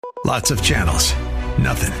Lots of channels,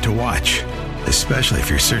 nothing to watch, especially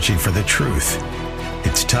if you're searching for the truth.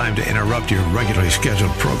 It's time to interrupt your regularly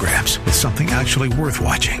scheduled programs with something actually worth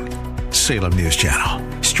watching. Salem News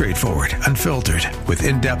Channel. Straightforward, unfiltered, with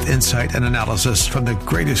in-depth insight and analysis from the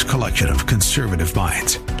greatest collection of conservative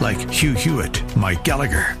minds like Hugh Hewitt, Mike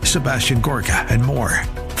Gallagher, Sebastian Gorka, and more.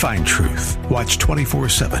 Find truth. Watch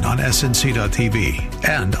 24/7 on snc.tv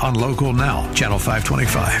and on Local Now, Channel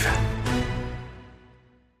 525.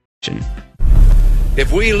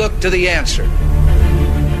 If we look to the answer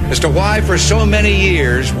as to why for so many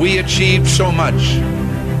years we achieved so much,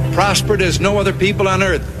 prospered as no other people on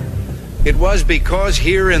earth, it was because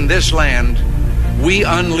here in this land we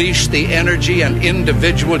unleashed the energy and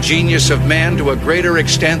individual genius of man to a greater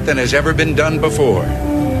extent than has ever been done before.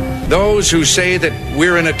 Those who say that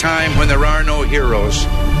we're in a time when there are no heroes,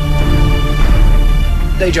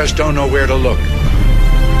 they just don't know where to look.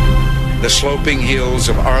 The sloping hills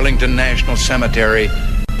of Arlington National Cemetery,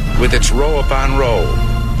 with its row upon row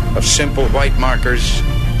of simple white markers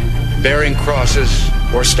bearing crosses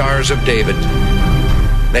or stars of David,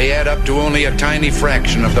 they add up to only a tiny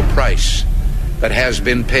fraction of the price that has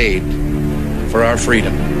been paid for our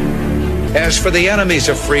freedom. As for the enemies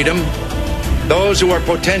of freedom, those who are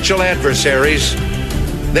potential adversaries,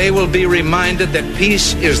 they will be reminded that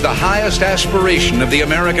peace is the highest aspiration of the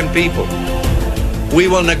American people. We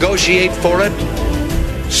will negotiate for it,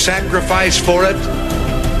 sacrifice for it.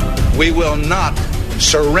 We will not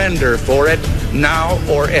surrender for it now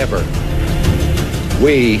or ever.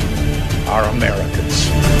 We are Americans.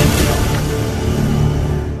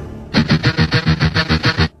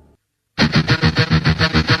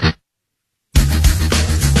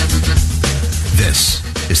 This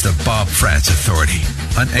is the Bob Frantz Authority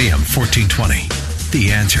on AM 1420.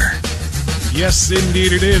 The Answer. Yes,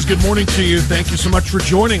 indeed it is. Good morning to you. Thank you so much for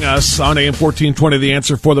joining us on AM 1420, The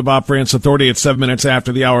Answer for the Bob Frantz Authority. It's 7 minutes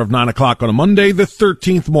after the hour of 9 o'clock on a Monday, the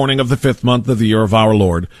 13th morning of the 5th month of the year of our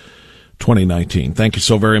Lord, 2019. Thank you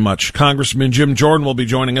so very much. Congressman Jim Jordan will be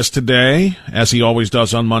joining us today, as he always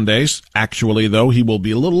does on Mondays. Actually, though, he will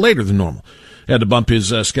be a little later than normal. He had to bump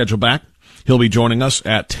his schedule back. He'll be joining us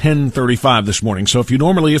at 10:35 this morning. So if you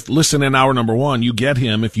normally listen in hour number 1, you get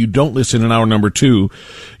him. If you don't listen in hour number 2,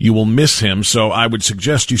 you will miss him. So I would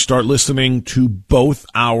suggest you start listening to both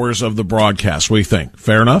hours of the broadcast. What do you think?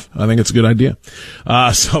 Fair enough? I think it's a good idea.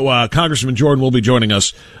 So Congressman Jordan will be joining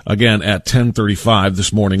us again at 10:35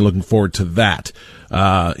 this morning. Looking forward to that.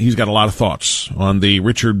 He's got a lot of thoughts on the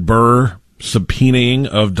Richard Burr subpoenaing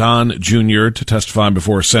of Don Jr. to testify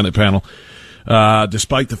before a Senate panel.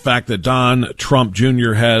 Despite the fact that Don Trump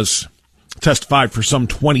Jr. has testified for some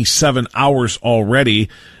 27 hours already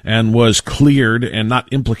and was cleared and not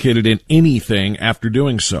implicated in anything after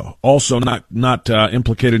doing so. Also not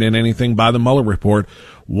implicated in anything by the Mueller report.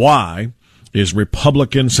 Why is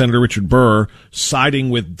Republican Senator Richard Burr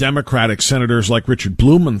siding with Democratic senators like Richard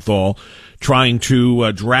Blumenthal, trying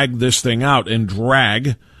to drag this thing out and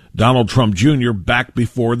drag Donald Trump Jr. back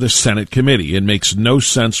before the Senate committee? It makes no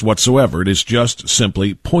sense whatsoever. It is just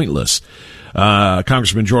simply pointless.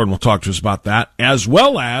 Congressman Jordan will talk to us about that, as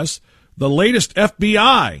well as the latest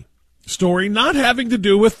FBI story not having to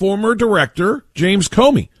do with former director James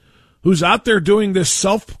Comey, who's out there doing this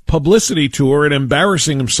self-publicity tour and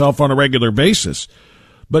embarrassing himself on a regular basis.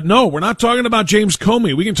 But no, we're not talking about James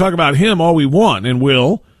Comey. We can talk about him all we want and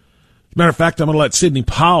will. As a matter of fact, I'm going to let Sidney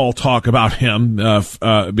Powell talk about him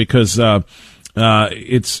because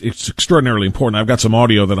it's extraordinarily important. I've got some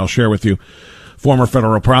audio that I'll share with you. Former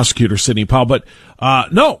federal prosecutor Sidney Powell. But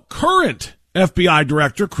no, current FBI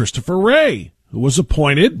Director Christopher Wray, who was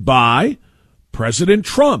appointed by President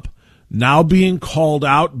Trump, now being called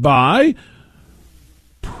out by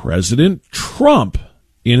President Trump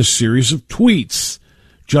in a series of tweets.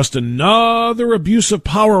 Just another abuse of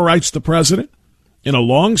power, writes the president, in a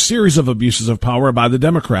long series of abuses of power by the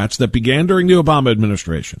Democrats that began during the Obama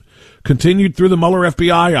administration, continued through the Mueller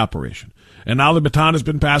FBI operation, and now the baton has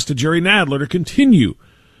been passed to Jerry Nadler to continue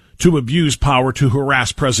to abuse power to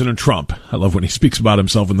harass President Trump. I love when he speaks about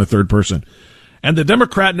himself in the third person. And the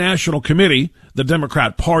Democrat National Committee, the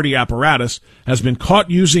Democrat Party apparatus, has been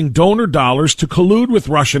caught using donor dollars to collude with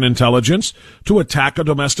Russian intelligence to attack a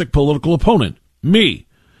domestic political opponent, me.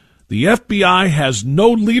 The FBI has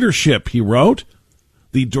no leadership, he wrote.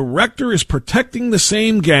 The director is protecting the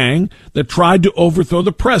same gang that tried to overthrow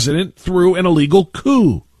the president through an illegal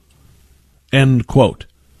coup. End quote.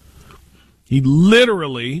 He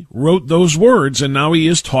literally wrote those words, and now he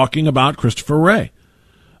is talking about Christopher Wray.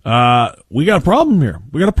 We got a problem here.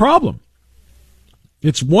 We got a problem.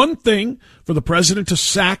 It's one thing for the president to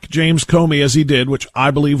sack James Comey as he did, which I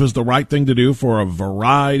believe was the right thing to do for a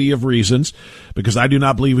variety of reasons, because I do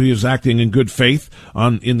not believe he was acting in good faith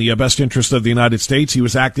in the best interest of the United States. He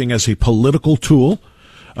was acting as a political tool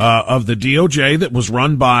of the DOJ that was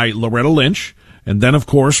run by Loretta Lynch. And then, of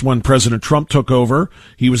course, when President Trump took over,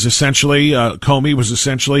 he was essentially, Comey was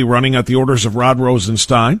essentially running at the orders of Rod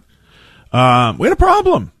Rosenstein. We had a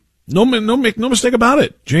problem. Make no mistake about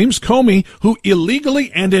it. James Comey, who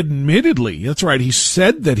illegally and admittedly, that's right, he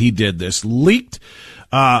said that he did this, leaked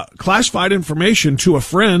classified information to a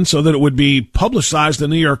friend so that it would be publicized in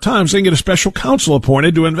the New York Times and get a special counsel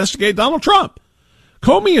appointed to investigate Donald Trump.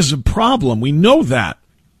 Comey is a problem. We know that.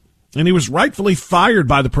 And he was rightfully fired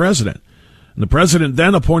by the president. And the president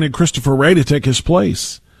then appointed Christopher Wray to take his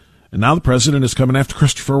place. And now the president is coming after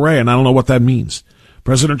Christopher Wray, and I don't know what that means.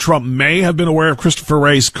 President Trump may have been aware of Christopher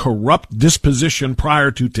Wray's corrupt disposition prior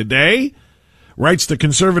to today, writes the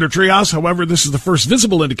conservative treehouse. However, this is the first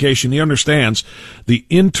visible indication he understands the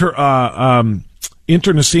internecine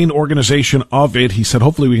organization of it. He said,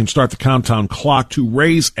 hopefully we can start the countdown clock to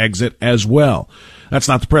Wray's exit as well. That's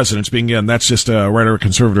not the president's being in. That's just a writer of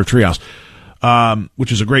conservative treehouse,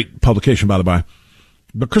 which is a great publication, by the by.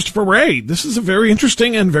 But Christopher Wray, this is a very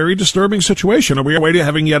interesting and very disturbing situation. Are we on our way to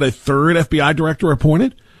having yet a third FBI director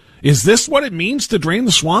appointed? Is this what it means to drain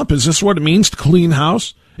the swamp? Is this what it means to clean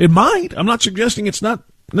house? It might. I'm not suggesting it's not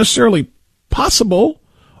necessarily possible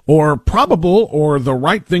or probable or the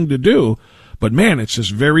right thing to do. But, man, it's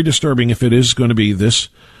just very disturbing if it is going to be this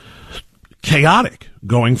chaotic,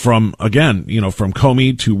 going from, again, from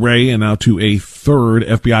Comey to Wray and now to a third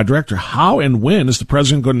FBI director. How and when is the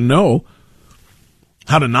president going to know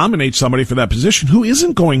how to nominate somebody for that position who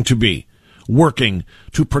isn't going to be working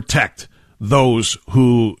to protect those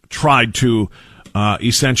who tried to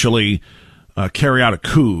essentially carry out a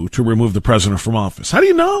coup to remove the president from office? How do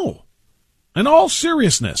you know? In all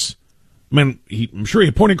seriousness. I mean, I'm sure he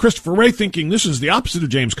appointed Christopher Wray thinking this is the opposite of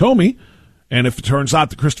James Comey. And if it turns out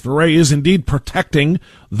that Christopher Wray is indeed protecting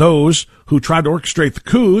those who tried to orchestrate the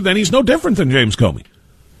coup, then he's no different than James Comey.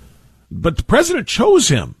 But the president chose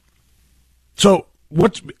him. So,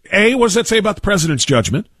 what does that say about the president's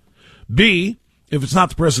judgment? B, if it's not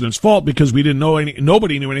the president's fault because we didn't know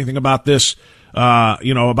nobody knew anything about this,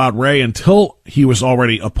 about Wray until he was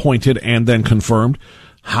already appointed and then confirmed,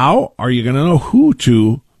 how are you going to know who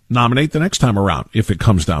to nominate the next time around if it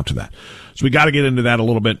comes down to that? So we got to get into that a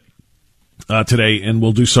little bit today, and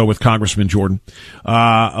we'll do so with Congressman Jordan.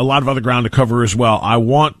 A lot of other ground to cover as well. I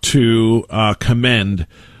want to commend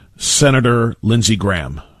Senator Lindsey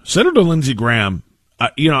Graham. Senator Lindsey Graham,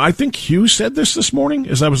 I think Hugh said this morning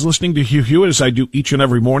as I was listening to Hugh Hewitt, as I do each and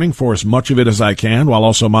every morning for as much of it as I can, while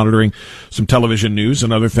also monitoring some television news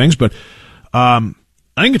and other things. But I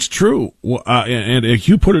think it's true. And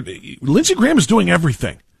Hugh put it, Lindsey Graham is doing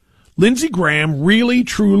everything. Lindsey Graham really,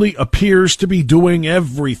 truly appears to be doing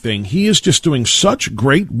everything. He is just doing such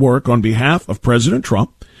great work on behalf of President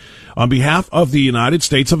Trump, on behalf of the United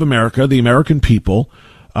States of America, the American people.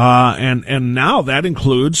 And now that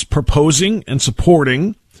includes proposing and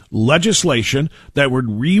supporting legislation that would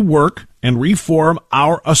rework and reform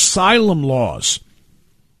our asylum laws.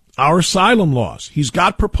 Our asylum laws. He's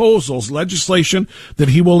got proposals, legislation that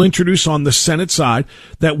he will introduce on the Senate side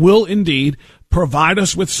that will indeed provide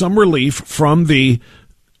us with some relief from the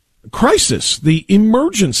crisis, the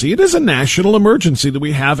emergency. It is a national emergency that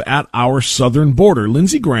we have at our southern border.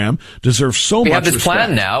 Lindsey Graham deserves so much respect. We have this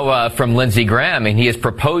plan now from Lindsey Graham, and he is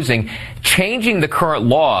proposing changing the current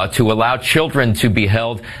law to allow children to be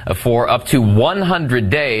held for up to 100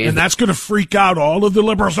 days. And that's going to freak out all of the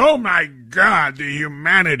liberals. Oh, my God, the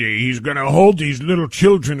humanity. He's going to hold these little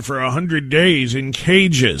children for 100 days in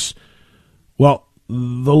cages. Well,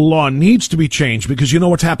 the law needs to be changed because you know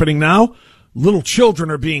what's happening now? Little children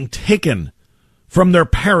are being taken from their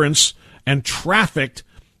parents and trafficked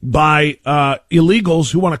by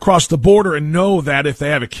illegals who want to cross the border and know that if they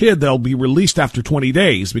have a kid, they'll be released after 20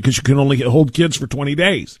 days because you can only hold kids for 20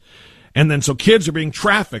 days. And then so kids are being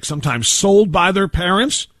trafficked, sometimes sold by their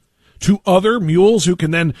parents to other mules who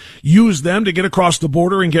can then use them to get across the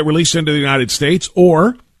border and get released into the United States,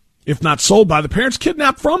 or, if not sold by the parents,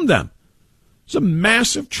 kidnapped from them. It's a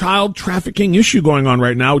massive child trafficking issue going on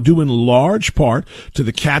right now, due in large part to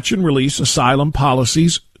the catch and release asylum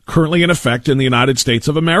policies currently in effect in the United States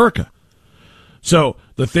of America. So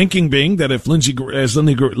the thinking being that if Lindsey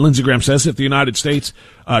Graham says, if the United States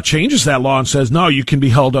changes that law and says, no, you can be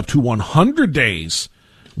held up to 100 days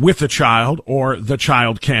with a child, or the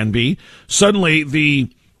child can be, suddenly the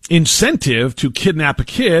incentive to kidnap a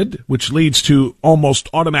kid, which leads to almost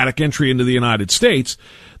automatic entry into the United States,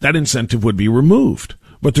 that incentive would be removed.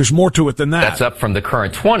 But there's more to it than that. That's up from the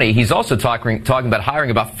current 20. He's also talking about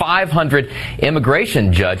hiring about 500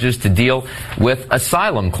 immigration judges to deal with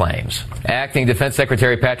asylum claims. Acting Defense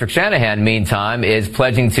Secretary Patrick Shanahan, meantime, is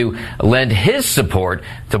pledging to lend his support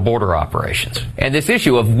to border operations. And this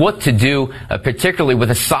issue of what to do, particularly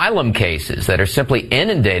with asylum cases that are simply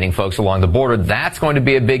inundating folks along the border, that's going to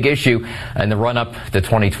be a big issue in the run-up to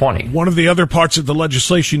 2020. One of the other parts of the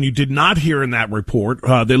legislation you did not hear in that report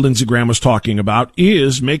that Lindsey Graham was talking about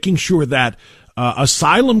is making sure that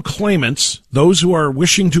asylum claimants, those who are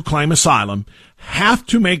wishing to claim asylum, have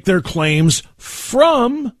to make their claims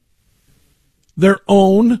from their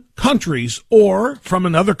own countries or from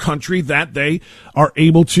another country that they are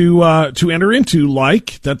able to enter into,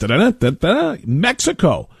 like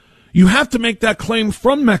Mexico. You have to make that claim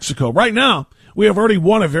from Mexico. Right now, we have already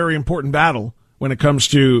won a very important battle when it comes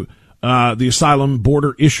to the asylum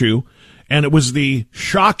border issue, and it was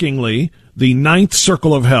shockingly the Ninth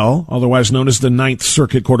Circle of Hell, otherwise known as the Ninth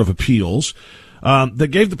Circuit Court of Appeals, that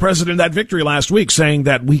gave the president that victory last week, saying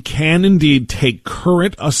that we can indeed take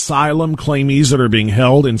current asylum claimees that are being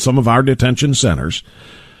held in some of our detention centers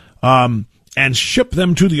and ship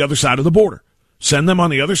them to the other side of the border. Send them on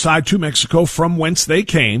the other side to Mexico from whence they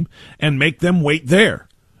came and make them wait there.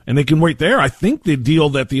 And they can wait there. I think the deal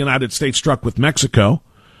that the United States struck with Mexico,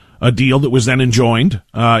 a deal that was then enjoined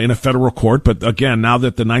in a federal court. But again, now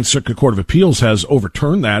that the Ninth Circuit Court of Appeals has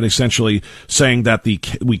overturned that, essentially saying that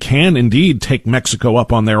we can indeed take Mexico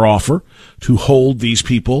up on their offer to hold these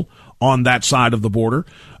people on that side of the border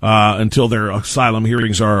until their asylum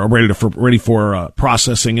hearings are ready for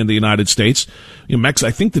processing in the United States.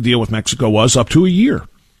 I think the deal with Mexico was up to a year.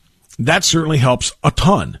 That certainly helps a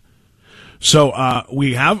ton. So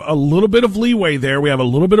we have a little bit of leeway there. We have a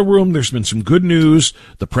little bit of room. There's been some good news.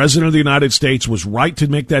 The president of the United States was right to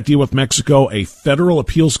make that deal with Mexico. A federal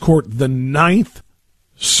appeals court, the Ninth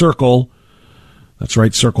Circle. That's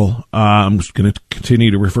right, Circle. I'm just going to continue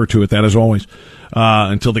to refer to it that as always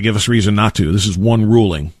until they give us reason not to. This is one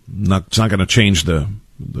ruling. It's not going to change the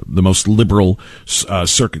most liberal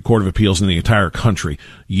circuit court of appeals in the entire country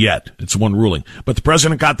yet. It's one ruling. But the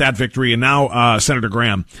president got that victory, and now Senator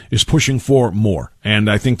Graham is pushing for more.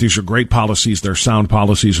 And I think these are great policies. They're sound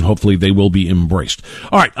policies, and hopefully they will be embraced.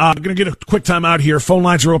 All right, I'm going to get a quick time out here. Phone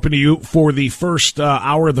lines are open to you for the first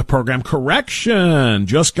hour of the program. Correction,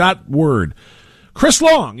 just got word. Chris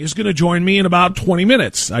Long is going to join me in about 20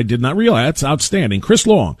 minutes. I did not realize. That's outstanding. Chris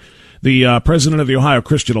Long, the president of the Ohio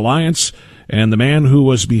Christian Alliance, and the man who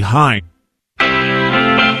was behind. All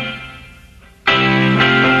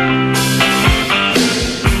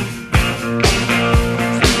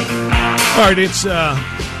right, it's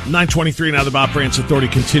 9:23 now. The Bob Frantz Authority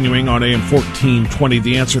continuing on AM 1420.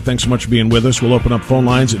 The Answer. Thanks so much for being with us. We'll open up phone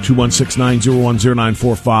lines at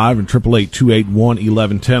 216-901-0945 and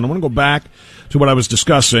 888-281-1110. I want to go back to what I was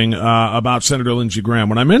discussing about Senator Lindsey Graham.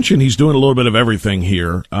 When I mentioned he's doing a little bit of everything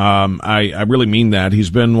here, I really mean that. He's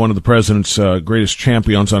been one of the president's greatest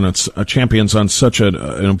champions on such an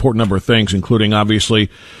important number of things, including obviously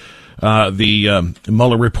the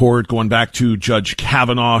Mueller report going back to Judge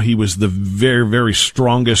Kavanaugh. He was the very, very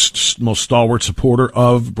strongest, most stalwart supporter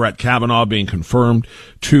of Brett Kavanaugh being confirmed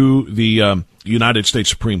to the United States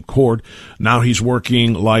Supreme Court. Now he's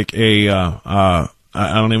working like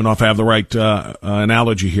I don't even know if I have the right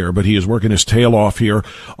analogy here, but he is working his tail off here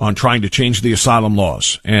on trying to change the asylum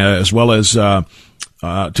laws, as well as to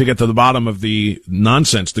get to the bottom of the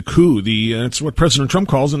nonsense, the coup. It's what President Trump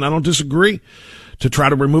calls, and I don't disagree, to try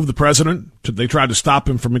to remove the president. They tried to stop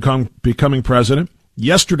him from becoming president.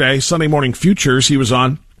 Yesterday, Sunday Morning Futures, he was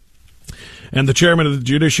on. And the chairman of the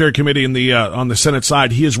Judiciary Committee on the Senate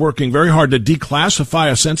side, he is working very hard to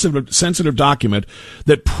declassify a sensitive document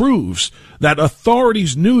that proves that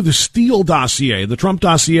authorities knew the Steele dossier, the Trump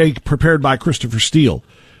dossier prepared by Christopher Steele,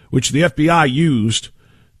 which the FBI used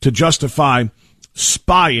to justify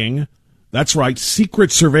spying. That's right,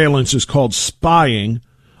 secret surveillance is called spying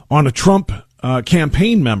on a Trump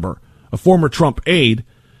campaign member, a former Trump aide.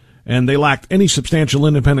 And they lacked any substantial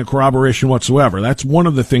independent corroboration whatsoever. That's one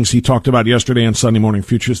of the things he talked about yesterday on Sunday Morning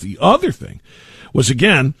Futures. The other thing was,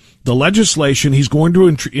 again, the legislation he's going to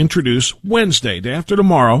introduce Wednesday, day after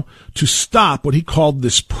tomorrow, to stop what he called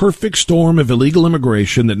this perfect storm of illegal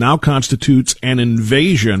immigration that now constitutes an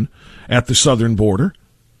invasion at the southern border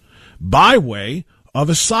by way of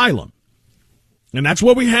asylum. And that's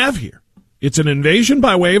what we have here. It's an invasion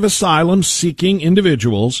by way of asylum-seeking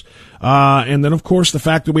individuals. And then, of course, the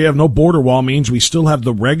fact that we have no border wall means we still have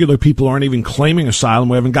the regular people who aren't even claiming asylum.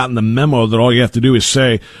 We haven't gotten the memo that all you have to do is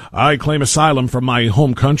say, I claim asylum from my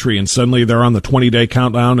home country, and suddenly they're on the 20-day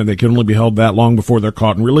countdown, and they can only be held that long before they're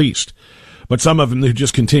caught and released. But some of them, they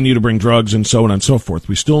just continue to bring drugs and so on and so forth.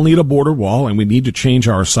 We still need a border wall, and we need to change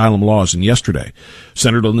our asylum laws. And yesterday,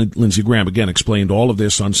 Senator Lindsey Graham, again, explained all of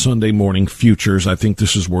this on Sunday Morning Futures. I think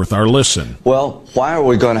this is worth our listen. Well, why are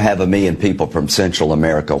we going to have 1 million people from Central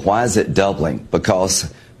America? Why is it doubling?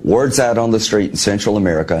 Because word's out on the street in Central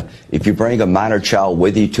America, if you bring a minor child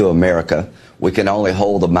with you to America, we can only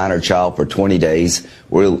hold a minor child for 20 days.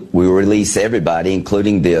 We release everybody,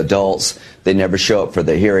 including the adults. They never show up for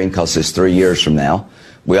the hearing because it's 3 years from now.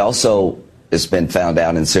 We also, it's been found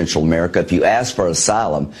out in Central America, if you ask for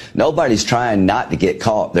asylum, nobody's trying not to get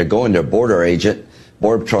caught. They're going to a border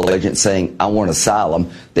patrol agent saying, I want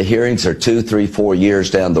asylum. The hearings are 2, 3, 4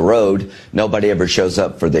 years down the road. Nobody ever shows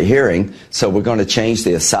up for the hearing. So we're going to change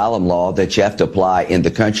the asylum law that you have to apply in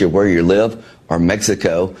the country where you live or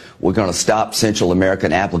Mexico. We're going to stop Central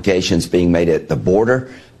American applications being made at the border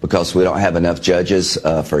because we don't have enough judges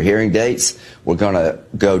for hearing dates. We're going to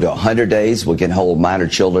go to 100 days. We can hold minor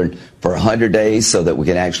children for 100 days so that we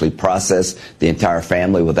can actually process the entire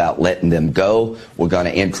family without letting them go. We're going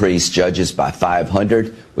to increase judges by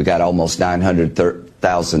 500. We got almost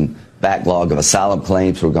 900,000 backlog of asylum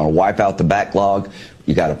claims. We're going to wipe out the backlog.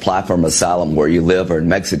 You got to apply for asylum where you live or in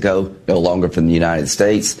Mexico, no longer from the United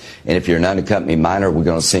States. And if you're an unaccompanied minor, we're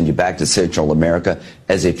going to send you back to Central America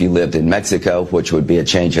as if you lived in Mexico, which would be a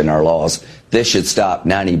change in our laws. This should stop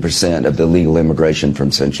 90% of the illegal immigration from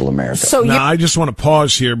Central America. So now, I just want to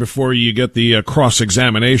pause here before you get the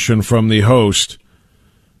cross-examination from the host.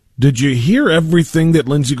 Did you hear everything that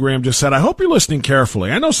Lindsey Graham just said? I hope you're listening carefully.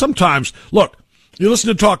 I know sometimes, look, you listen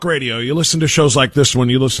to talk radio, you listen to shows like this one,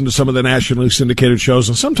 you listen to some of the nationally syndicated shows,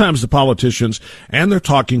 and sometimes the politicians and their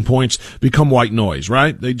talking points become white noise,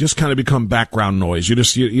 right? They just kind of become background noise. You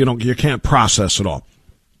can't process it all.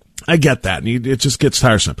 I get that, and it just gets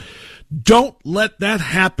tiresome. Don't let that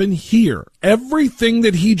happen here. Everything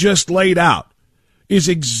that he just laid out is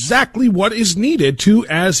exactly what is needed to,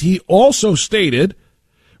 as he also stated,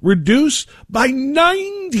 reduce by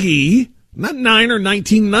 90%, not 9 or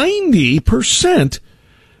 90%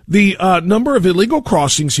 the number of illegal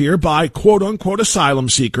crossings here by quote-unquote asylum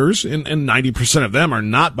seekers, and 90% of them are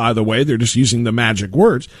not, by the way. They're just using the magic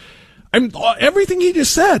words. Everything he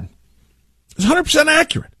just said is 100%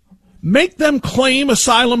 accurate. Make them claim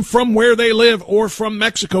asylum from where they live or from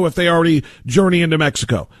Mexico if they already journey into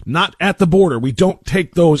Mexico. Not at the border. We don't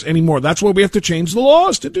take those anymore. That's what we have to change the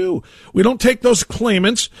laws to do. We don't take those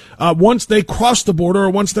claimants once they cross the border or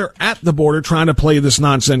once they're at the border trying to play this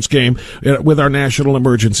nonsense game with our national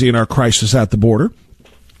emergency and our crisis at the border.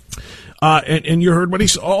 And you heard what he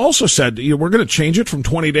also said. We're going to change it from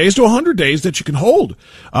 20 days to 100 days that you can hold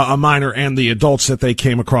a minor and the adults that they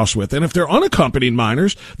came across with. And if they're unaccompanied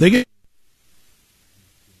minors, they get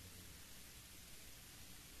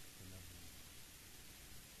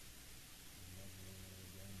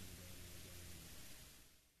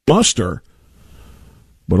muster,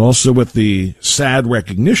 but also with the sad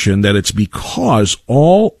recognition that it's because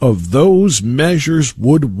all of those measures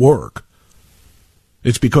would work.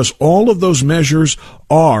 It's because all of those measures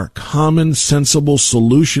are common, sensible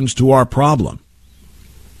solutions to our problem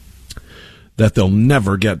that they'll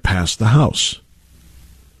never get past the House.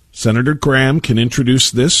 Senator Graham can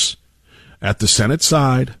introduce this at the Senate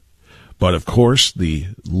side, but of course the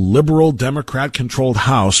liberal Democrat-controlled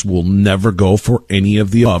House will never go for any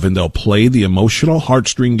of the above, and they'll play the emotional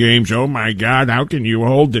heartstring games. Oh my God, how can you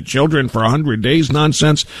hold the children for 100 days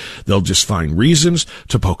nonsense? They'll just find reasons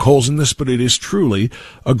to poke holes in this, but it is truly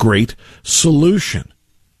a great solution.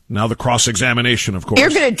 Now the cross-examination, of course.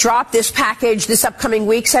 You're going to drop this package this upcoming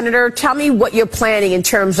week, Senator. Tell me what you're planning in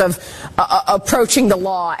terms of approaching the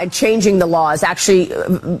law and changing the laws, actually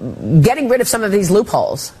getting rid of some of these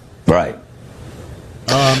loopholes. Right.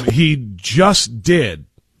 He just did,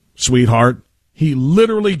 sweetheart. He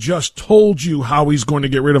literally just told you how he's going to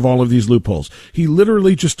get rid of all of these loopholes. He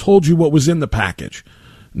literally just told you what was in the package.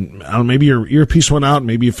 Maybe your earpiece went out,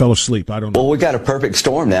 maybe you fell asleep. I don't know. Well, we got a perfect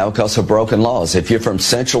storm now because of broken laws. If you're from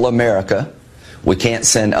Central America, we can't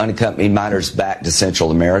send unaccompanied minors back to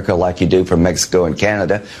Central America like you do from Mexico and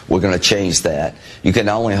Canada. We're going to change that. You can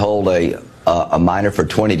only hold a a minor for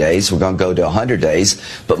 20 days. We're going to go to 100 days.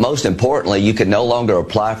 But most importantly, you can no longer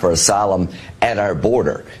apply for asylum at our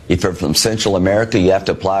border. If you're from Central America, you have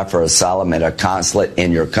to apply for asylum at a consulate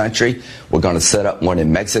in your country. We're going to set up one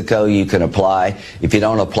in Mexico. You can apply. If you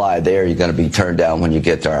don't apply there, you're going to be turned down when you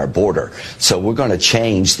get to our border. So we're going to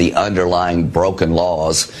change the underlying broken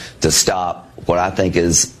laws to stop what I think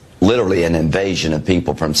is literally an invasion of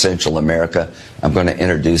people from Central America. I'm going to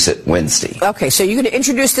introduce it Wednesday. Okay, so you're going to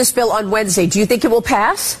introduce this bill on Wednesday. Do you think it will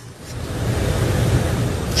pass?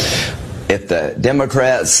 If the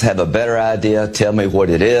Democrats have a better idea, tell me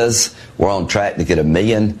what it is. We're on track to get 1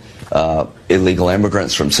 million illegal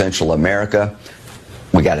immigrants from Central America.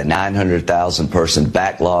 We got a 900,000 person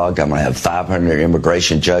backlog. I'm going to have 500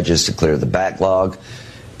 immigration judges to clear the backlog.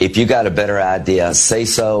 If you got a better idea, say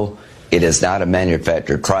so. It is not a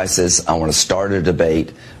manufactured crisis. I want to start a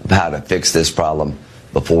debate of how to fix this problem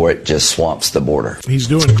before it just swamps the border. He's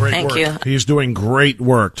doing great work. Thank you. He's doing great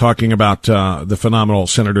work talking about the phenomenal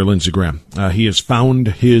Senator Lindsey Graham. He has found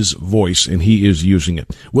his voice, and he is using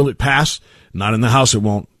it. Will it pass? Not in the House, it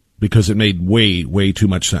won't, because it made way too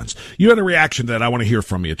much sense. You had a reaction to that. I want to hear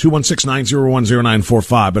from you.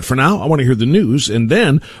 216-901-0945. But for now, I want to hear the news, and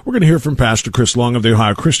then we're going to hear from Pastor Chris Long of the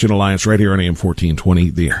Ohio Christian Alliance right here on AM 1420,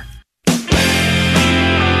 The Air.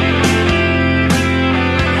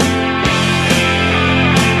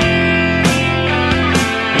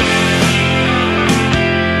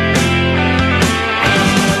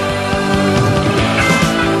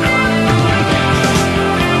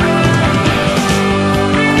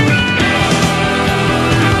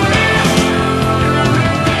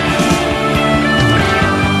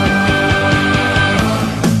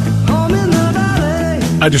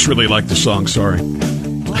 I just really like the song, sorry.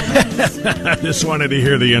 I just wanted to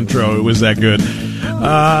hear the intro. It was that good.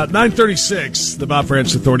 9:36, the Bob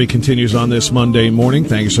Frantz Authority continues on this Monday morning.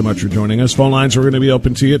 Thank you so much for joining us. Phone lines are going to be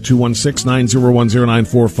open to you at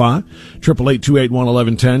 216-901-0945,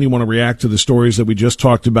 888-281-1110. You want to react to the stories that we just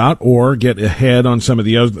talked about or get ahead on some of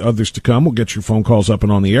the others to come. We'll get your phone calls up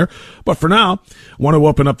and on the air. But for now, I want to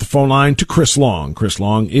open up the phone line to Chris Long. Chris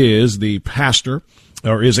Long is a pastor,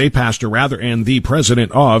 and the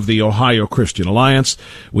president of the Ohio Christian Alliance.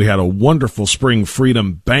 We had a wonderful spring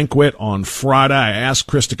freedom banquet on Friday. I asked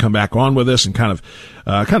Chris to come back on with us and kind of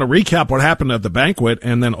recap what happened at the banquet,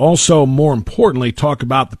 and then also, more importantly, talk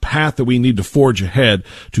about the path that we need to forge ahead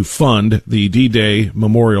to fund the D-Day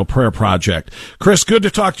Memorial Prayer Project. Chris, good to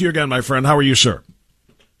talk to you again, my friend. How are you, sir?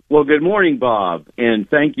 Well, good morning, Bob, and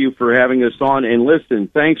thank you for having us on. And listen,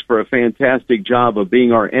 thanks for a fantastic job of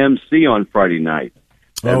being our MC on Friday night.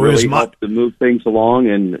 That really helped to move things along,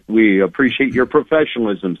 and we appreciate your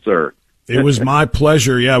professionalism, sir. It was my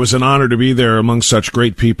pleasure. Yeah, it was an honor to be there among such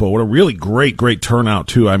great people. What a really great turnout,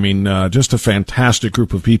 too. I mean, just a fantastic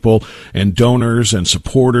group of people and donors and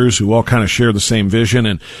supporters who all kind of share the same vision.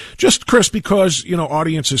 And just, Chris, because,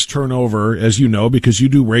 audiences turn over, as you know, because you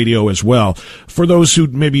do radio as well. For those who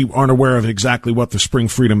maybe aren't aware of exactly what the Spring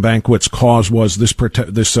Freedom Banquet's cause was this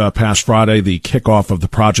past Friday, the kickoff of the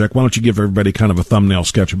project, why don't you give everybody kind of a thumbnail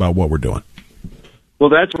sketch about what we're doing? Well,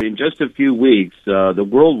 that's in just a few weeks, the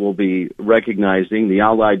world will be recognizing the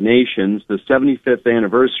Allied Nations, the 75th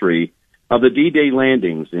anniversary of the D-Day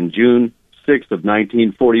landings in June 6th of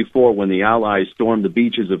 1944, when the Allies stormed the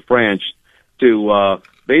beaches of France to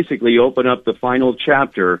basically open up the final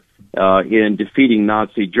chapter in defeating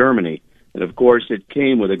Nazi Germany. And, of course, it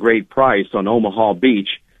came with a great price on Omaha Beach.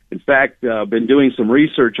 In fact, I've been doing some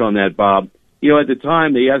research on that, Bob. At the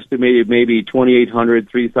time, they estimated maybe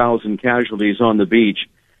 2,800, 3,000 casualties on the beach.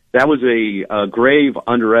 That was a grave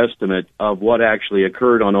underestimate of what actually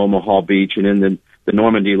occurred on Omaha Beach and in the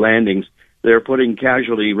Normandy landings. They're putting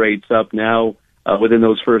casualty rates up now within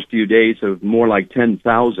those first few days of more like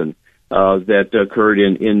 10,000 that occurred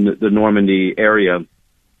in the Normandy area.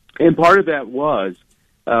 And part of that was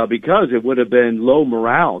because it would have been low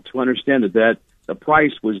morale to understand that the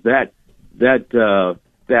price was that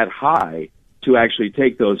high to actually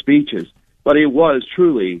take those beaches. But it was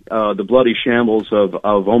truly the bloody shambles of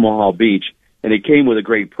Omaha Beach, and it came with a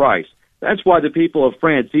great price. That's why the people of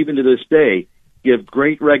France, even to this day, give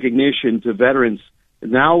great recognition to veterans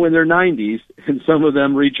now in their 90s, and some of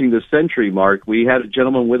them reaching the century mark. We had a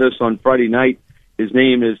gentleman with us on Friday night. His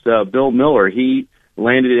name is Bill Miller. He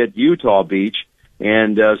landed at Utah Beach,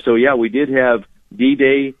 and we did have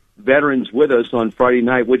D-Day veterans with us on Friday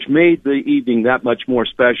night, which made the evening that much more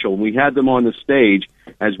special. We had them on the stage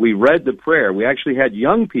as we read the prayer. We actually had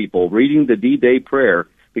young people reading the D-Day prayer,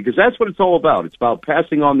 because that's what it's all about. It's about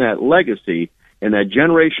passing on that legacy and that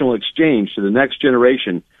generational exchange to the next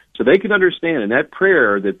generation so they can understand. And that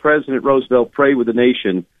prayer that President Roosevelt prayed with the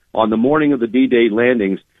nation on the morning of the D-Day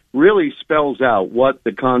landings really spells out what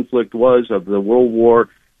the conflict was of the World War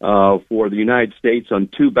for the United States on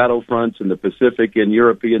two battlefronts in the Pacific and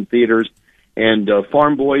European theaters, and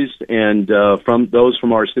farm boys and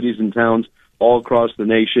from our cities and towns all across the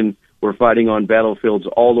nation were fighting on battlefields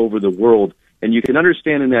all over the world. And you can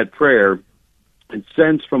understand in that prayer and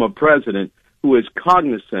sense from a president who is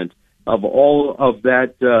cognizant of all of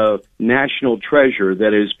that national treasure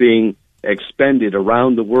that is being expended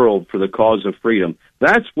around the world for the cause of freedom.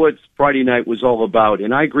 That's what Friday night was all about,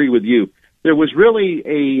 and I agree with you. There was really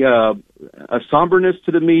a somberness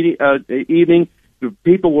to the evening.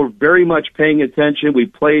 People were very much paying attention. We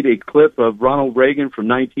played a clip of Ronald Reagan from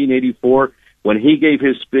 1984 when he gave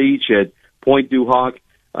his speech at Pointe du Hoc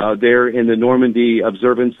there in the Normandy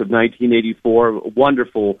observance of 1984. A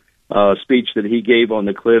wonderful speech that he gave on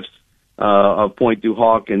the cliffs of Pointe du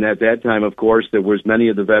Hoc, and at that time, of course, there was many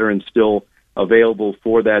of the veterans still available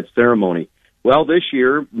for that ceremony. Well, this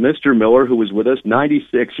year, Mr. Miller, who was with us,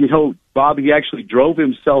 96, Bob, he actually drove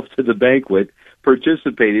himself to the banquet,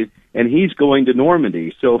 participated, and he's going to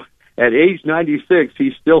Normandy. So at age 96,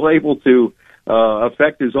 he's still able to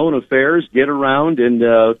affect his own affairs, get around,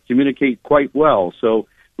 and communicate quite well. So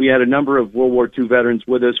we had a number of World War II veterans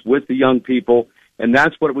with us, with the young people, and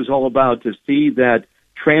that's what it was all about, to see that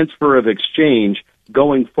transfer of exchange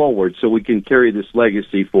going forward so we can carry this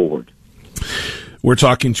legacy forward. We're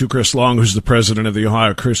talking to Chris Long, who's the president of the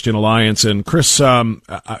Ohio Christian Alliance. And Chris, I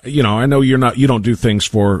know you don't do things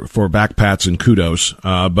for backpats and kudos,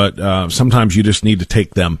 but sometimes you just need to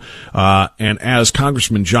take them. And as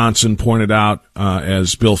Congressman Johnson pointed out,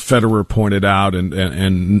 as Bill Federer pointed out,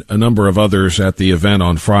 and a number of others at the event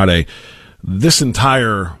on Friday, this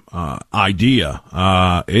entire idea,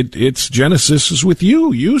 its genesis is with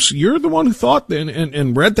you. You're the one who thought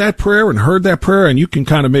and read that prayer and heard that prayer, and you can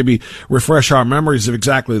kind of maybe refresh our memories of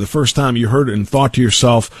exactly the first time you heard it and thought to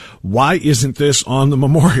yourself, why isn't this on the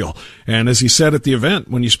memorial? And as he said at the event,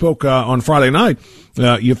 when you spoke on Friday night,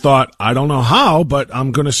 you thought, I don't know how, but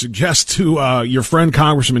I'm going to suggest to your friend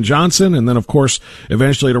Congressman Johnson, and then, of course,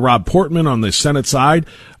 eventually to Rob Portman on the Senate side,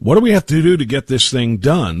 what do we have to do to get this thing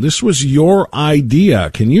done? This was your idea.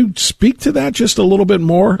 Can you speak to that just a little bit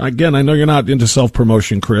more? Again, I know you're not into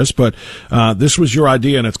self-promotion, Chris, but this was your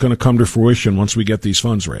idea, and it's going to come to fruition once we get these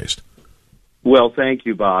funds raised. Well, thank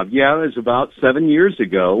you, Bob. Yeah, it was about 7 years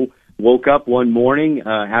ago. Woke up one morning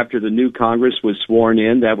after the new Congress was sworn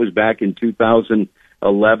in. That was back in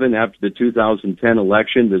 2011, after the 2010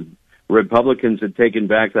 election. The Republicans had taken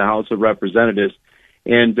back the House of Representatives.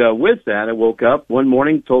 And with that, I woke up one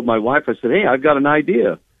morning, told my wife, I said, hey, I've got an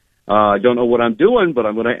idea. I don't know what I'm doing, but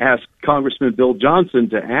I'm going to ask Congressman Bill Johnson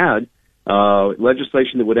to add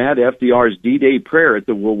legislation that would add FDR's D-Day prayer at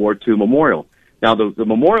the World War II Memorial. Now, the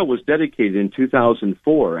memorial was dedicated in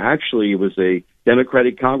 2004. Actually, it was a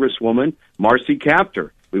Democratic Congresswoman, Marcy Kaptur.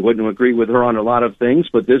 We wouldn't agree with her on a lot of things,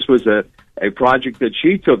 but this was a project that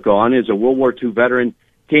she took on as a World War II veteran,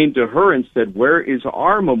 came to her and said, where is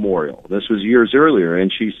our memorial? This was years earlier.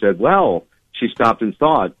 And she said, well, she stopped and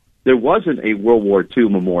thought, there wasn't a World War II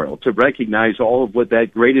memorial to recognize all of what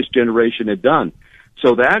that greatest generation had done.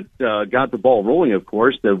 So that got the ball rolling, of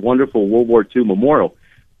course, the wonderful World War II memorial.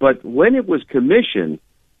 But when it was commissioned,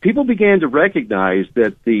 people began to recognize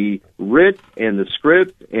that the writ and the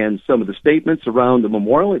script and some of the statements around the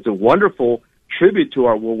memorial, it's a wonderful tribute to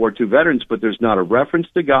our World War II veterans, but there's not a reference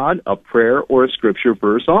to God, a prayer, or a scripture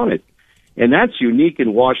verse on it. And that's unique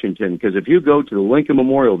in Washington, because if you go to the Lincoln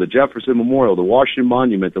Memorial, the Jefferson Memorial, the Washington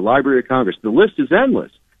Monument, the Library of Congress, the list is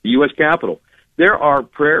endless, the U.S. Capitol. There are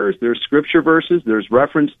prayers, there's scripture verses, there's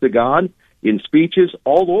reference to God in speeches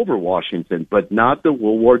all over Washington, but not the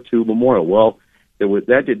World War II Memorial. Well,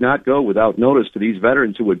 that did not go without notice to these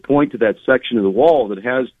veterans who would point to that section of the wall that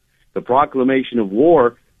has the proclamation of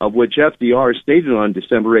war, of which FDR stated on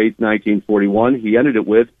December 8, 1941. He ended it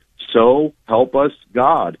with, "So help us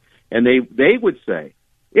God." And they would say,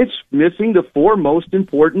 it's missing the four most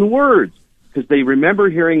important words, because they remember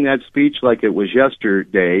hearing that speech like it was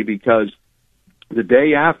yesterday, because the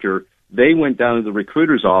day after, they went down to the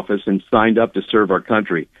recruiter's office and signed up to serve our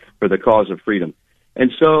country for the cause of freedom.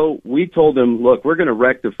 And so we told them, look, we're going to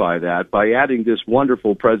rectify that by adding this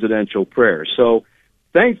wonderful presidential prayer. So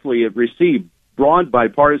thankfully, it received broad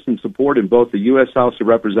bipartisan support in both the U.S. House of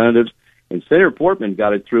Representatives, and Senator Portman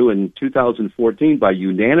got it through in 2014 by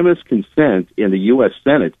unanimous consent in the U.S.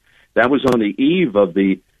 Senate. That was on the eve of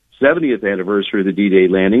the 70th anniversary of the D-Day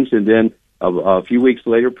landings, and then a few weeks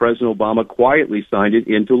later, President Obama quietly signed it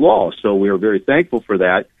into law. So we are very thankful for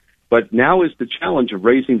that. But now is the challenge of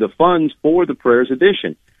raising the funds for the prayers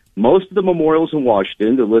edition. Most of the memorials in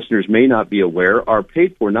Washington, the listeners may not be aware, are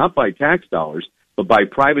paid for not by tax dollars, but by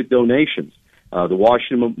private donations. The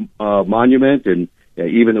Washington Monument and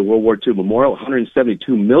even the World War II Memorial, $172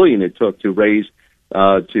 million it took to raise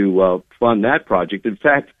to fund that project. In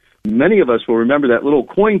fact, many of us will remember that little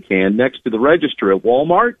coin can next to the register at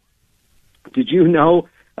Walmart. Did you know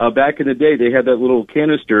back in the day they had that little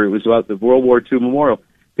canister? It was about the World War II Memorial.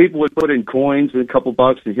 People would put in coins and a couple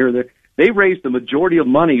bucks and here and there. They raised the majority of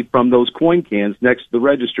money from those coin cans next to the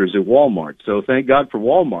registers at Walmart. So thank God for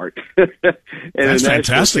Walmart. That's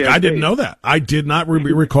fantastic. I didn't know that. I did not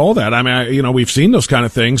recall that. I mean, we've seen those kind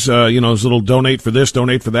of things, those little donate for this,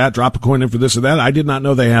 donate for that, drop a coin in for this or that. I did not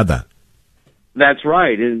know they had that. That's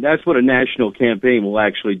right, and that's what a national campaign will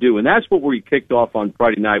actually do. And that's what we kicked off on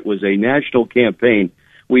Friday night, was a national campaign.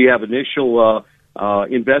 We have initial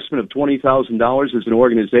investment of $20,000 as an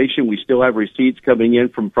organization. We still have receipts coming in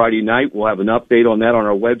from Friday night. We'll have an update on that on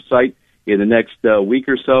our website in the next week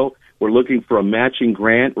or so. We're looking for a matching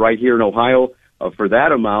grant right here in Ohio for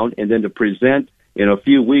that amount, and then to present in a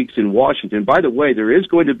few weeks in Washington. By the way, there is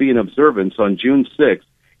going to be an observance on June 6th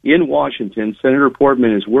in Washington. Senator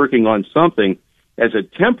Portman is working on something as a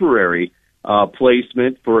temporary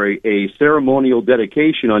placement for a ceremonial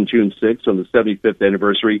dedication on June 6th, on the 75th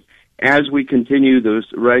anniversary, as we continue the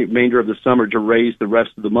remainder of the summer to raise the rest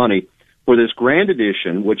of the money for this grand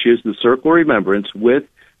edition, which is the Circle of Remembrance with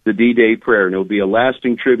the D-Day prayer. And it will be a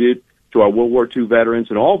lasting tribute to our World War II veterans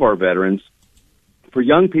and all of our veterans, for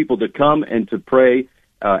young people to come and to pray,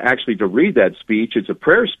 actually to read that speech. It's a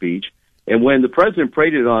prayer speech. And when the president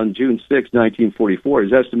prayed it on June 6, 1944,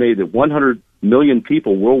 it's estimated that 100 million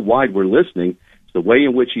people worldwide were listening to the way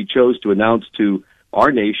in which he chose to announce to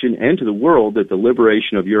our nation and to the world that the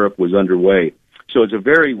liberation of Europe was underway. So it's a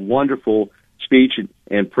very wonderful speech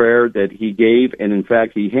and prayer that he gave, and in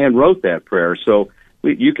fact, he hand-wrote that prayer. So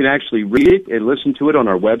you can actually read it and listen to it on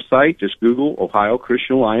our website. Just Google Ohio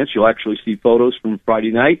Christian Alliance. You'll actually see photos from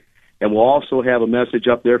Friday night, and we'll also have a message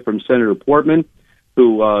up there from Senator Portman,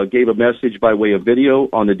 who gave a message by way of video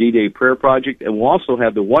on the D-Day Prayer Project, and we'll also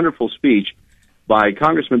have the wonderful speech by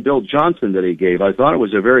Congressman Bill Johnson that he gave. I thought it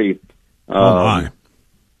was a very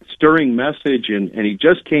stirring message, and he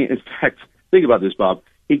just can't, in fact, think about this, Bob.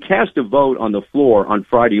 He cast a vote on the floor on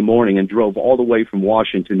Friday morning and drove all the way from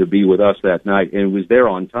Washington to be with us that night, and was there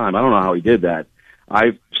on time. I don't know how he did that.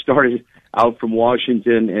 I started out from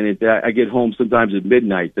Washington, and I get home sometimes at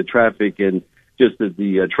midnight. The traffic and just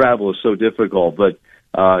the travel is so difficult, but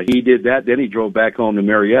he did that. Then he drove back home to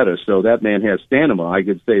Marietta, so that man has stamina, I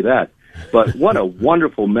could say that. But what a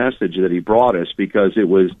wonderful message that he brought us, because it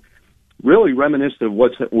was really reminiscent of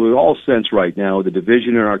what we all sense right now, the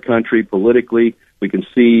division in our country politically. We can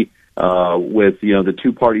see with the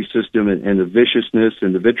two-party system and the viciousness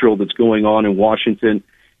and the vitriol that's going on in Washington,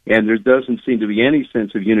 and there doesn't seem to be any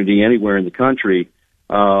sense of unity anywhere in the country.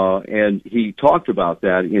 And he talked about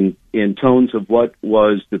that in tones of what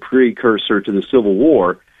was the precursor to the Civil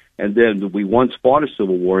War, and then we once fought a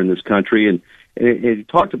civil war in this country, and he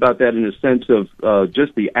talked about that in a sense of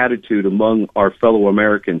just the attitude among our fellow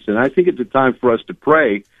Americans. And I think it's a time for us to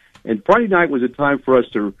pray, and Friday night was a time for us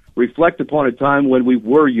to reflect upon a time when we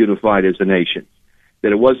were unified as a nation,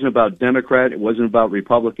 that it wasn't about Democrat, it wasn't about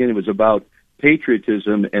Republican, it was about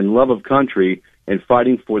patriotism and love of country and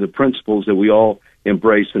fighting for the principles that we all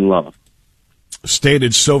embrace and love.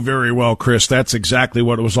 Stated so very well, Chris. That's exactly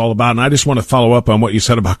what it was all about. And I just want to follow up on what you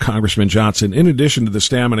said about Congressman Johnson. In addition to the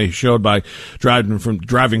stamina he showed by driving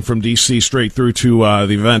from D.C. straight through to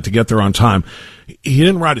the event to get there on time, he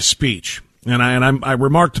didn't write a speech. And I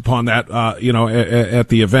remarked upon that, at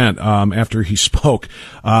the event, after he spoke.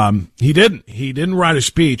 He didn't write a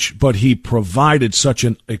speech, but he provided such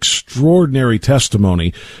an extraordinary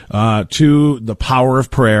testimony, to the power of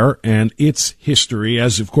prayer and its history,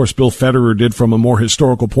 as of course Bill Federer did from a more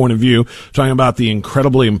historical point of view, talking about the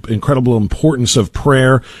incredible importance of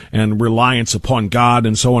prayer and reliance upon God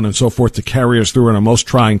and so on and so forth to carry us through in our most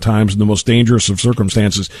trying times and the most dangerous of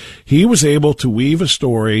circumstances. He was able to weave a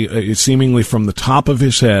story, seemingly from the top of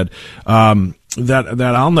his head,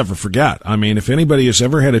 that I'll never forget. I mean, if anybody has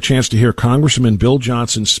ever had a chance to hear Congressman Bill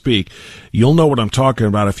Johnson speak, you'll know what I'm talking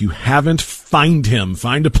about. If you haven't, find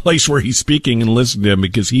a place where he's speaking and listen to him,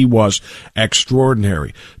 because he was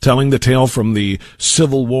extraordinary, telling the tale from the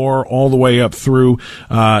Civil War all the way up through,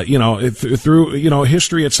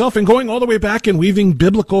 history itself, and going all the way back and weaving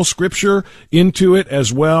biblical scripture into it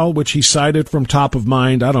as well, which he cited from top of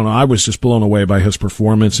mind. I don't know. I was just blown away by his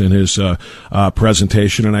performance and his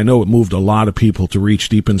presentation, and I know it moved a lot of people to reach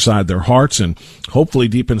deep inside their hearts and hopefully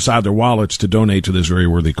deep inside their wallets to donate to this very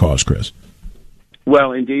worthy cause, Chris.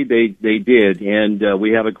 Well, indeed, they did, and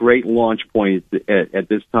we have a great launch point at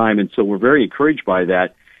this time, and so we're very encouraged by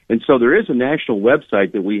that. And so there is a national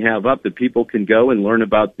website that we have up that people can go and learn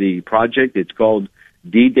about the project. It's called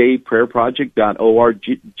ddayprayerproject.org.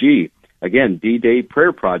 Again,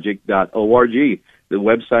 ddayprayerproject.org. The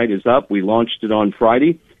website is up. We launched it on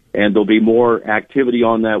Friday, and there'll be more activity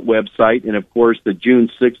on that website. And, of course, the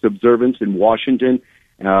June 6th observance in Washington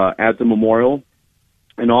at the memorial.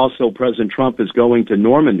 And also President Trump is going to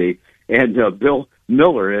Normandy, and Bill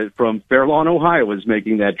Miller from Fair Lawn, Ohio, is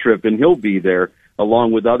making that trip, and he'll be there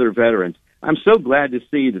along with other veterans. I'm so glad to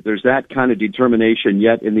see that there's that kind of determination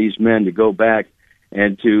yet in these men to go back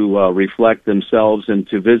and to reflect themselves and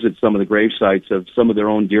to visit some of the grave sites of some of their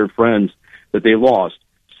own dear friends that they lost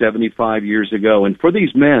 75 years ago. And for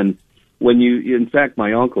these men, in fact,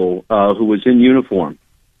 my uncle, who was in uniform,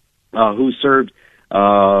 who served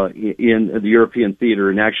in the European theater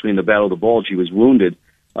and actually in the Battle of the Bulge, he was wounded,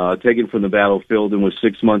 taken from the battlefield, and was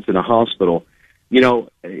 6 months in a hospital. You know,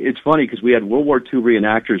 it's funny because we had World War II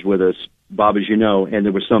reenactors with us, Bob, as you know, and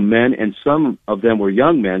there were some men, and some of them were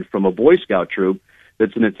young men from a Boy Scout troop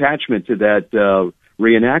that's an attachment to that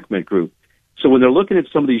reenactment group. So when they're looking at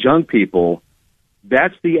some of these young people,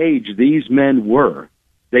 that's the age these men were.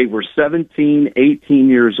 They were 17, 18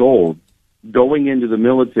 years old, going into the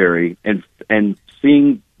military and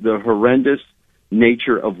seeing the horrendous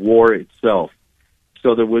nature of war itself.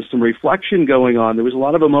 So there was some reflection going on. There was a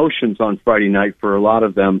lot of emotions on Friday night for a lot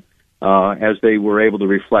of them as they were able to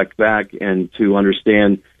reflect back and to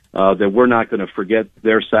understand that we're not going to forget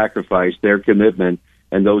their sacrifice, their commitment,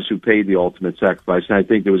 and those who paid the ultimate sacrifice. And I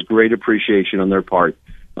think there was great appreciation on their part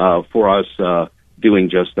for us doing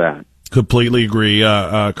just that. Completely agree.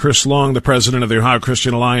 Chris Long, the president of the Ohio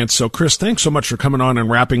Christian Alliance. So, Chris, thanks so much for coming on and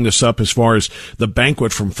wrapping this up as far as the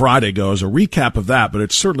banquet from Friday goes. A recap of that, but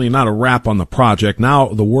it's certainly not a wrap on the project. Now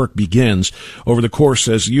the work begins over the course,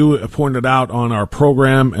 as you pointed out on our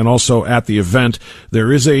program and also at the event.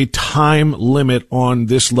 There is a time limit on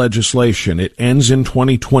this legislation. It ends in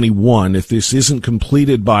 2021. If this isn't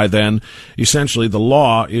completed by then, essentially the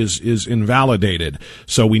law is invalidated.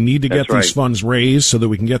 So we need to get these funds raised so that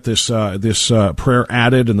we can get this prayer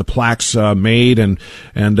added and the plaques made and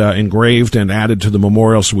engraved and added to the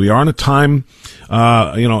memorial. So we are on a time,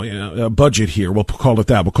 budget here. We'll call it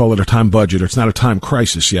that. We'll call it a time budget. It's not a time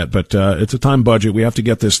crisis yet, but it's a time budget. We have to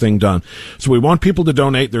get this thing done. So we want people to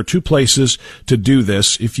donate. There are two places to do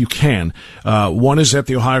this if you can. One is at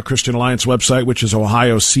the Ohio Christian Alliance website, which is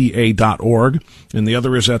ohioca.org, and the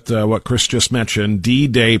other is at what Chris just mentioned,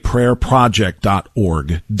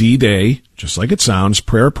 ddayprayerproject.org. D-Day, just like it sounds,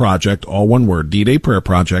 prayer project, all one word,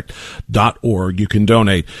 ddayprayerproject.org. You can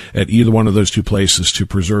donate at either one of those two places to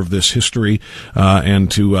preserve this history and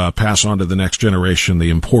to pass on to the next generation the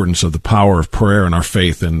importance of the power of prayer and our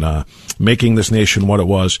faith in making this nation what it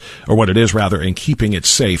was, or what it is rather, and keeping it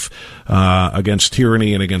safe against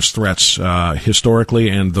tyranny and against threats historically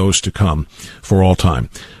and those to come for all time.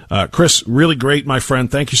 Chris, really great, my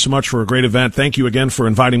friend. Thank you so much for a great event. Thank you again for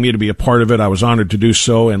inviting me to be a part of it. I was honored to do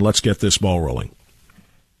so, and let's get this ball rolling.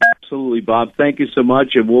 Absolutely, Bob. Thank you so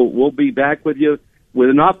much, and we'll be back with you with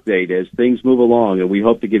an update as things move along, and we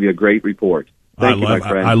hope to give you a great report. Thank you, my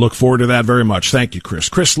friend. I look forward to that very much. Thank you, Chris.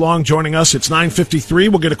 Chris Long joining us. It's 9:53.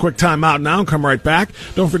 We'll get a quick time out now and come right back.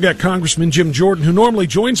 Don't forget Congressman Jim Jordan, who normally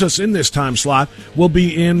joins us in this time slot, will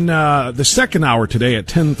be in the second hour today at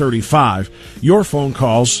 10:35. Your phone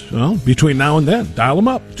calls, well, between now and then. Dial them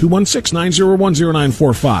up,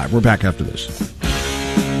 216-901-0945. We're back after this.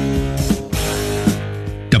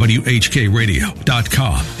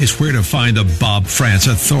 WHKRadio.com is where to find the Bob France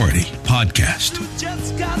Authority podcast.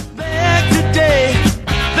 Just got back today.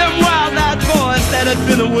 Them wild-eyed boys that had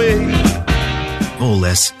been away. Oh,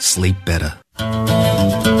 Les, sleep better.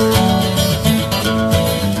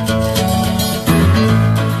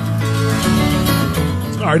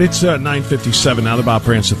 All right, it's 9:57 now. The Bob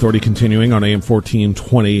France Authority continuing on AM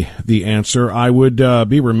 1420. The Answer. I would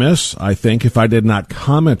be remiss, I think, if I did not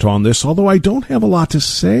comment on this, although I don't have a lot to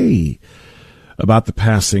say about the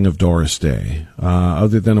passing of Doris Day,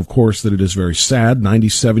 other than, of course, that it is very sad.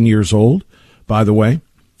 97 years old, by the way.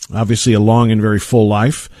 Obviously a long and very full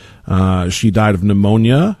life. She died of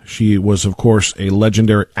pneumonia. She was, of course, a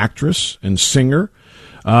legendary actress and singer.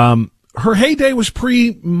 Her heyday was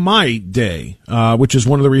pre-my day, which is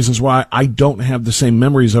one of the reasons why I don't have the same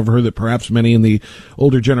memories of her that perhaps many in the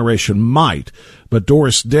older generation might. But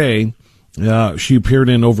Doris Day, she appeared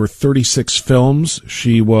in over 36 films.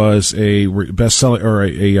 She was a bestseller, or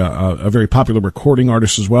a very popular recording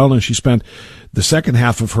artist as well, and she spent the second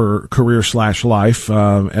half of her career / life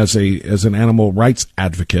as an animal rights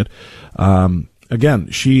advocate.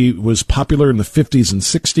 Again, she was popular in the 50s and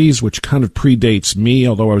 60s, which kind of predates me,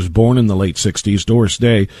 although I was born in the late 60s. Doris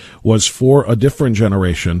Day was for a different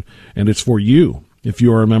generation, and it's for you, if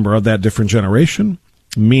you are a member of that different generation,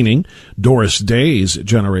 meaning Doris Day's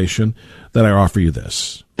generation, that I offer you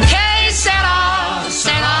this. Hey, Sarah,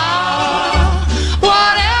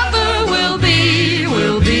 whatever will be,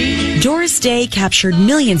 will be. Doris Day captured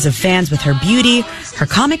millions of fans with her beauty, her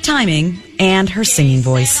comic timing, and her singing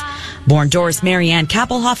voice. Born Doris Mary Ann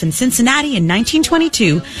Kappelhoff in Cincinnati in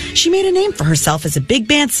 1922, she made a name for herself as a big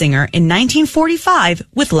band singer in 1945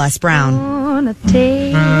 with Les Brown. Gonna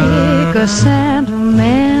take a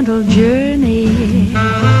sentimental journey.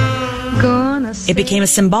 It became a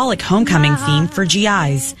symbolic homecoming theme for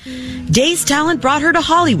GIs. Day's talent brought her to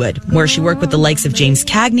Hollywood, where she worked with the likes of James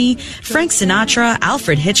Cagney, Frank Sinatra,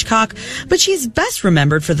 Alfred Hitchcock, but she's best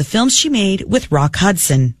remembered for the films she made with Rock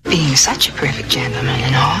Hudson. Being such a perfect gentleman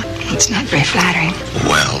and all, it's not very flattering.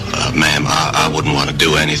 Well, ma'am, I wouldn't want to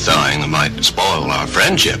do anything that might spoil our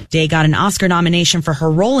friendship. Day got an Oscar nomination for her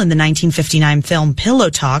role in the 1959 film Pillow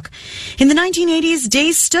Talk. In the 1980s,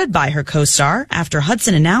 Day stood by her co-star after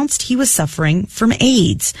Hudson announced he was suffering from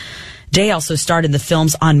AIDS. Day also starred in the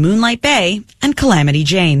films On Moonlight Bay and Calamity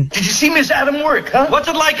Jane. Did you see Miss Adam work, huh? What's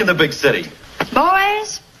it like in the big city?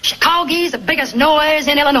 Boys, Chicago's the biggest noise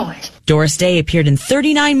in Illinois. Doris Day appeared in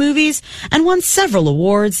 39 movies and won several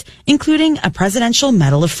awards, including a Presidential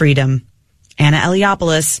Medal of Freedom. Anna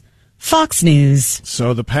Eliopoulos, Fox News.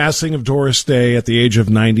 So the passing of Doris Day at the age of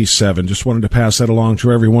 97. Just wanted to pass that along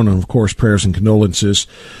to everyone. And, of course, prayers and condolences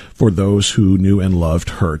for those who knew and loved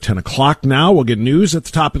her. 10 o'clock now. We'll get news at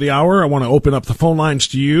the top of the hour. I want to open up the phone lines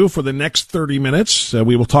to you for the next 30 minutes.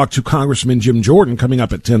 We will talk to Congressman Jim Jordan coming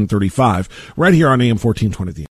up at 10:35 right here on AM 1420.